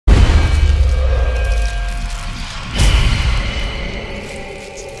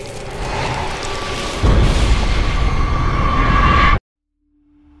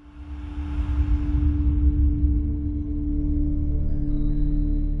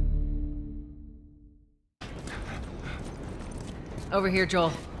Over here,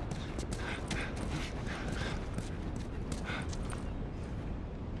 Joel.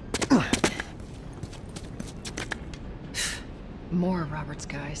 More of Robert's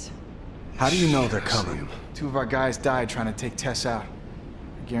guys. How do you know they're coming? Two of our guys died trying to take Tess out.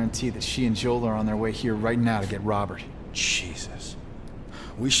 I guarantee that she and Joel are on their way here right now to get Robert. Jesus.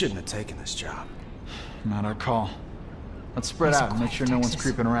 We shouldn't have taken this job. Not our call. Let's spread out and make sure no one's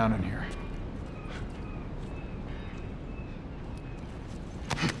creeping around in here.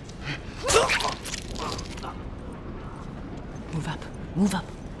 Move up. Move up.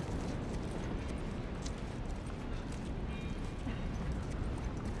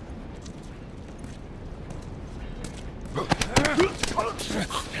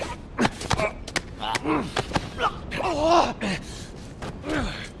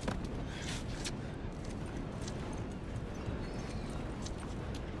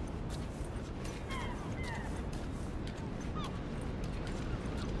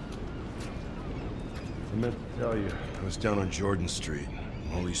 I meant to tell you, I was down on Jordan Street.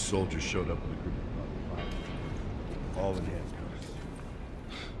 And all these soldiers showed up with a group of about 5. All in handcuffs.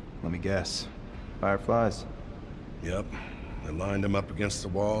 Let me guess. Fireflies? Yep. They lined them up against the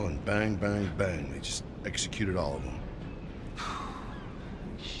wall and bang, bang, bang. They just executed all of them.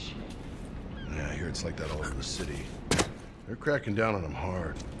 Shit. Yeah, I hear it's like that all over the city. They're cracking down on them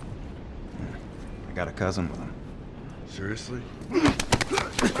hard. I got a cousin with them. Seriously?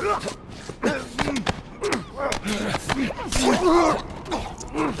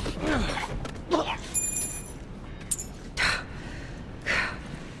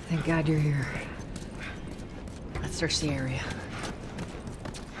 Thank God you're here. Let's search the area.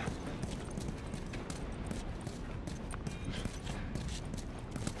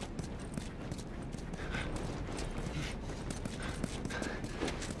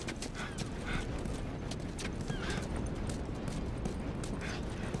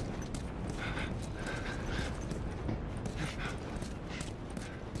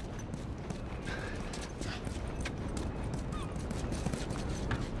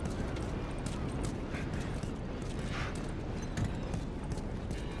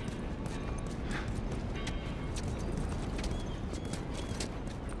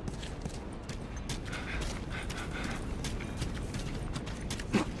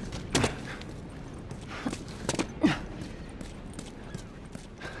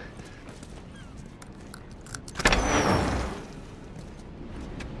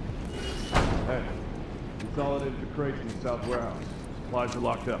 Consolidated the crates in the south warehouse. Supplies are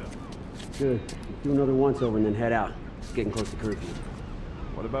locked up. Good. Let's do another once-over and then head out. It's getting close to curfew.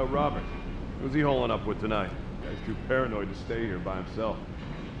 What about Robert? Who's he holing up with tonight? Guy's too paranoid to stay here by himself.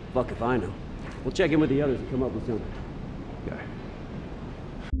 Fuck if I know. We'll check in with the others and come up with something. Okay.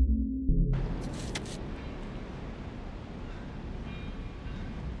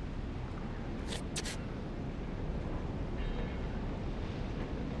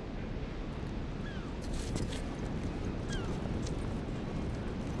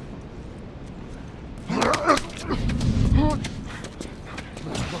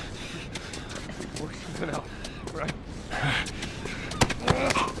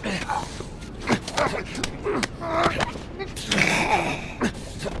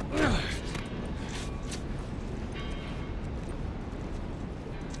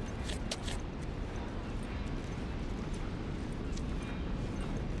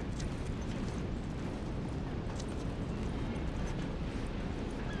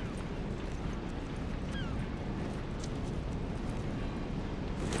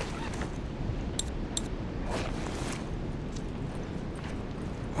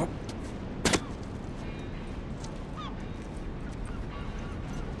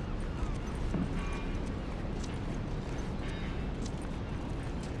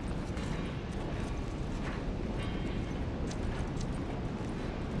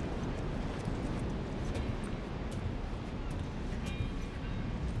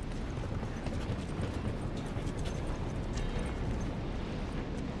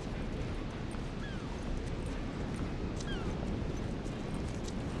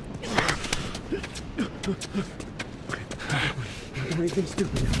 Anything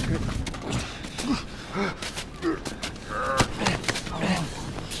stupid, okay?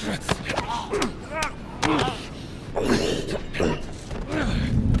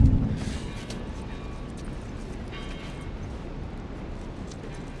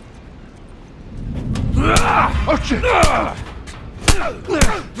 Oh shit!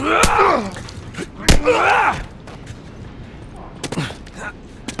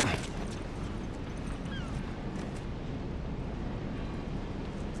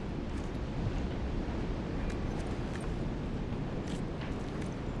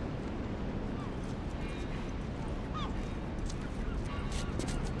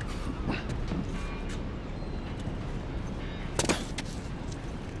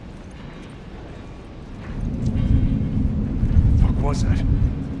 was that?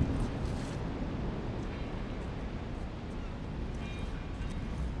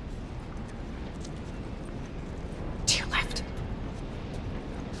 To your left.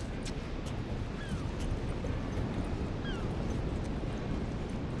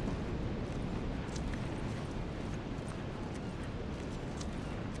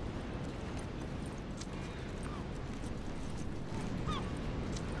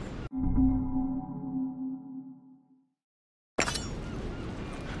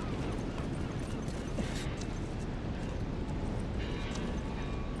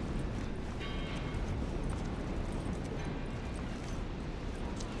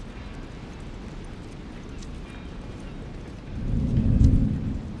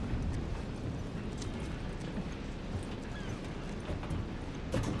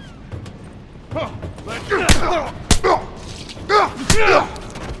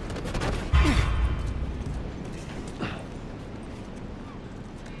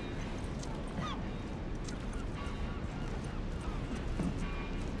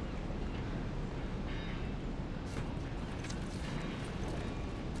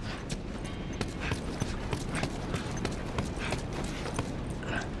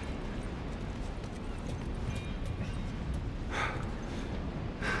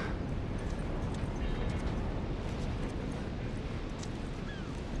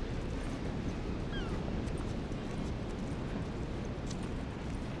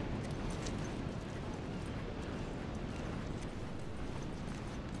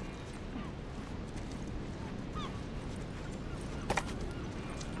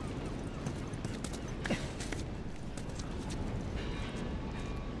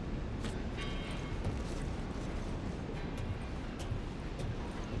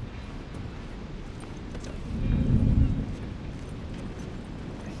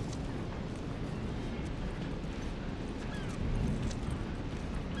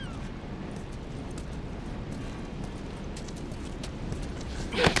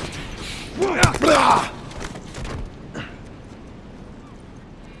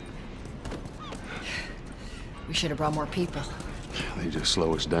 We should have brought more people. They just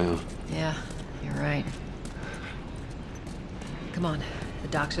slow us down. Yeah, you're right. Come on, the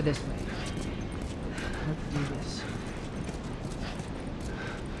docks are this way. Let's do this.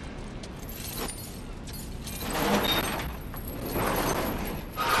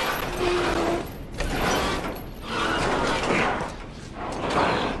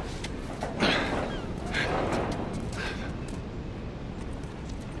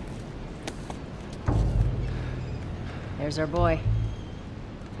 There's our boy.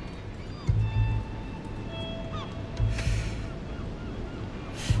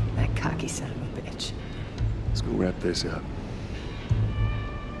 That cocky son of a bitch. Let's go wrap this up.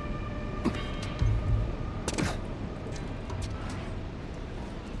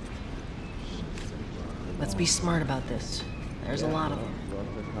 Let's be smart about this. There's a lot of them.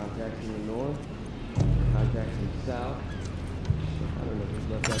 Contacts in the north, contacts in the south. I don't know who's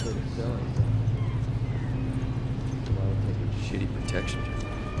left out there to sell anything. Shitty protection.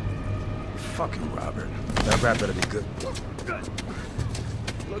 Fucking Robert. That rap better be good.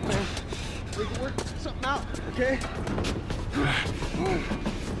 Look, man, we can work something out, okay?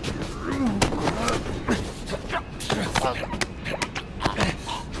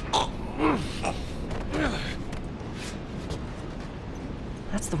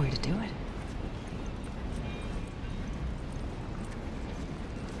 That's the way to do it.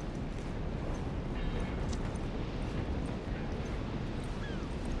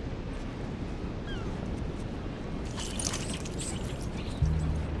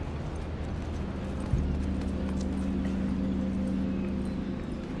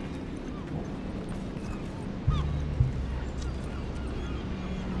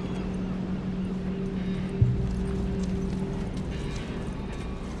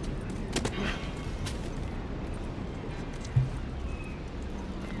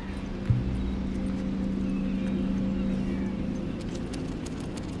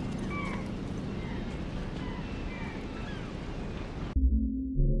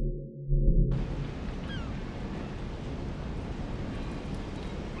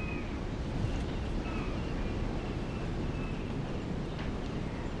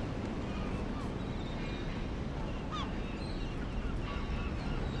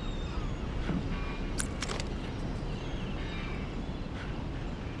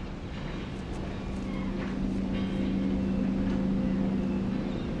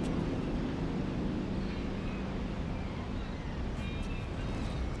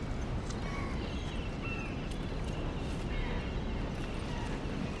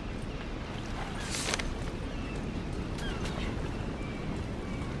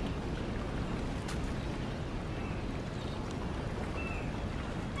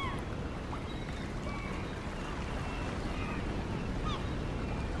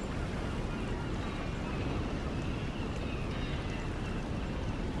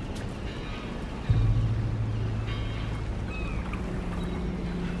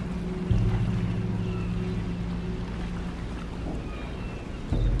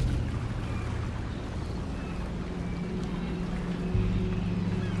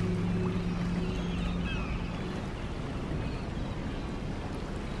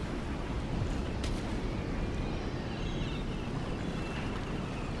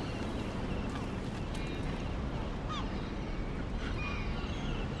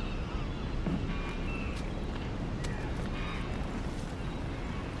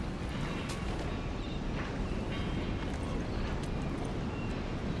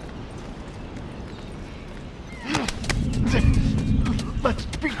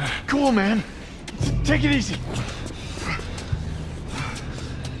 cool, man. Take it easy.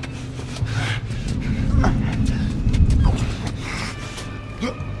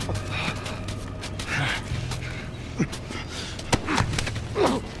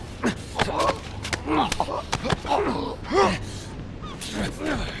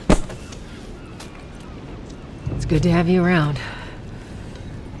 It's good to have you around.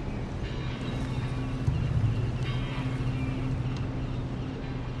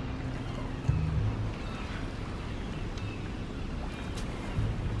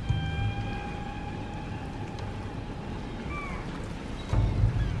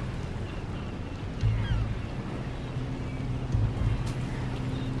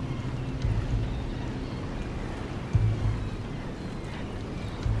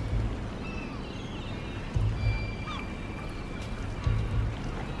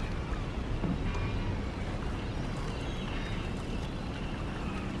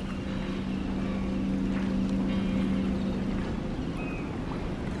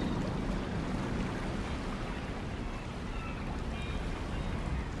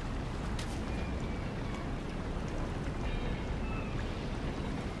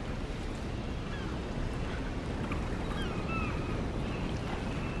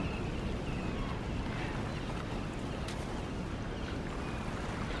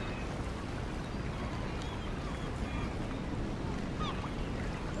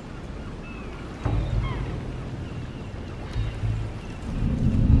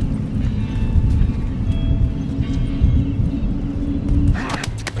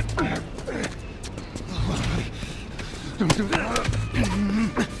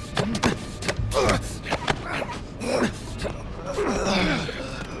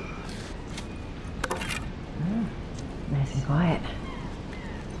 Nice and quiet.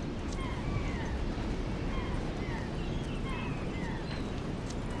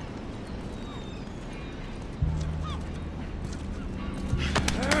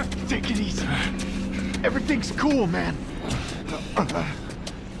 Take it easy. Everything's cool, man.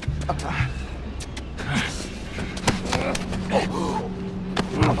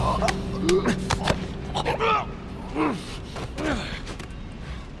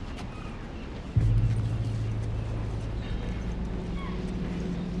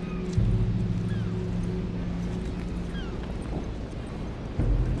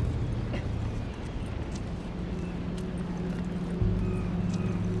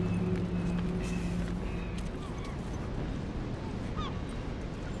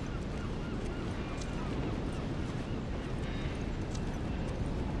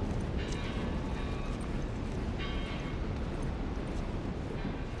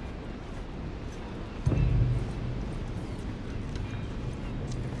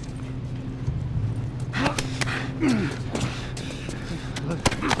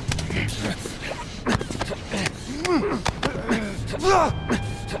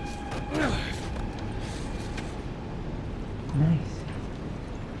 Nice.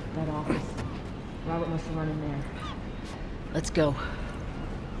 That office. Robert must have run in there. Let's go.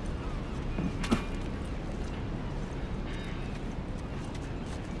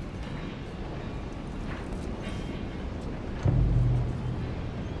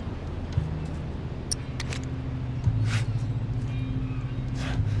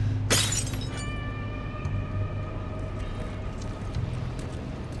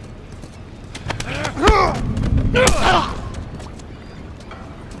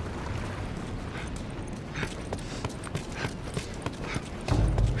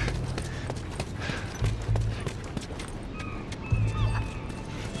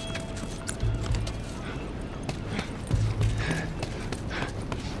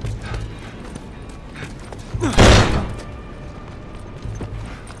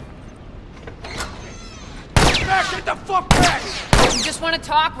 Get the fuck back! You just want to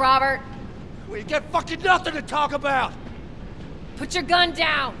talk, Robert. We got fucking nothing to talk about! Put your gun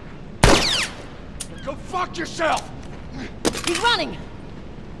down. Go fuck yourself! He's running.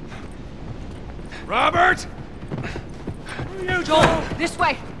 Robert! You Joel, this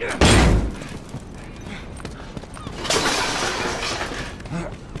way.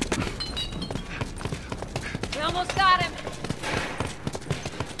 We almost got him.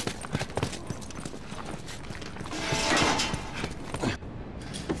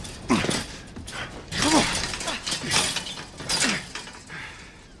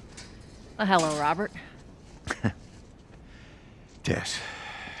 Oh, hello, Robert. Tess.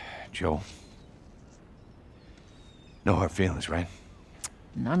 Joe. No hard feelings, right?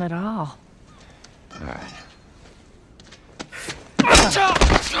 None at all. All right.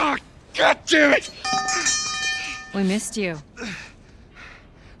 God damn it! We missed you.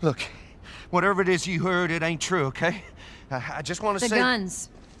 Look, whatever it is you heard, it ain't true, okay? I just want to say... The guns.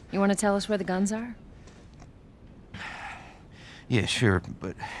 You want to tell us where the guns are? Yeah, sure,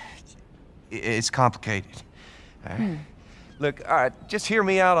 but it's complicated. All right? Look, all right, just hear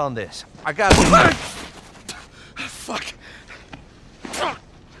me out on this. I got... Fuck.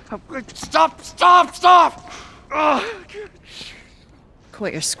 Stop!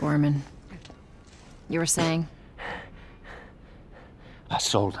 Quit your squirming. You were saying? I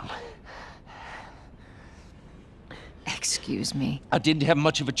sold them. Excuse me. I didn't have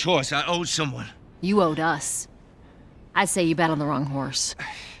much of a choice. I owed someone. You owed us. I say you bet on the wrong horse.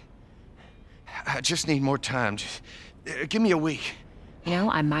 I just need more time. Just, give me a week. You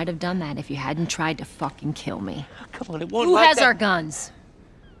know, I might have done that if you hadn't tried to fucking kill me. Come on, it won't Who like has that. our guns?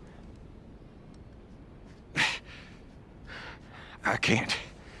 I can't.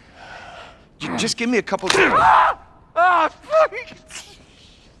 Just give me a couple...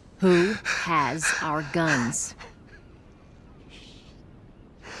 Who has our guns?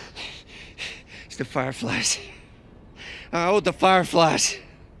 It's the Fireflies. I owed the Fireflies.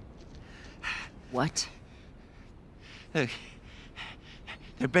 What? Look,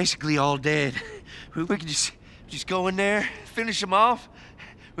 they're basically all dead. We can just go in there, finish them off.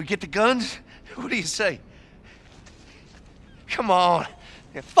 We get the guns. What do you say? Come on.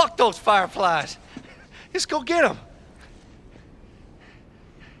 Yeah, fuck those Fireflies. Just go get them.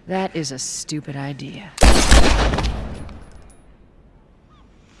 That is a stupid idea.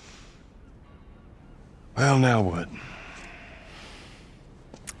 Well, now what?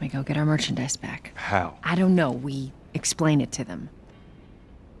 We go get our merchandise back. How? I don't know. We explain it to them.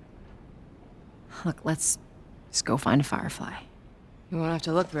 Look, let's just go find a Firefly. You won't have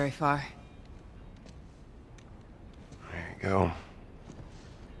to look very far. There you go.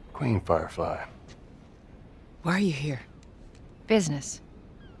 Queen Firefly. Why are you here? Business.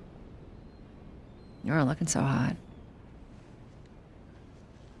 You aren't looking so hot.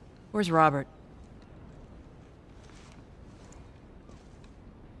 Where's Robert?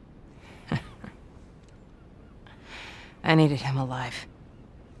 I needed him alive.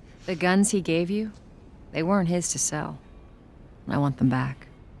 The guns he gave you, they weren't his to sell. I want them back.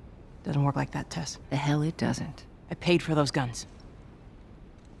 Doesn't work like that, Tess. The hell it doesn't. I paid for those guns.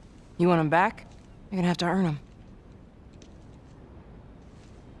 You want them back? You're gonna have to earn them.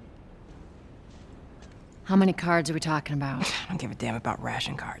 How many cards are we talking about? I don't give a damn about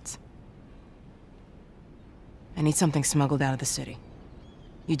ration cards. I need something smuggled out of the city.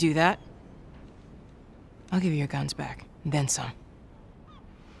 You do that, I'll give you your guns back, and then some.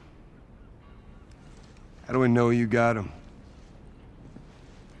 How do we know you got them?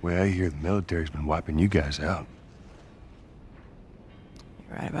 Well, I hear the military's been wiping you guys out.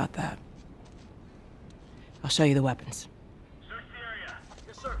 You're right about that. I'll show you the weapons. Search the area.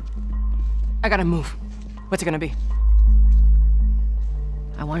 Yes, sir. I gotta move. What's it gonna be?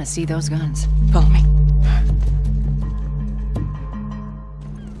 I want to see those guns. Follow me.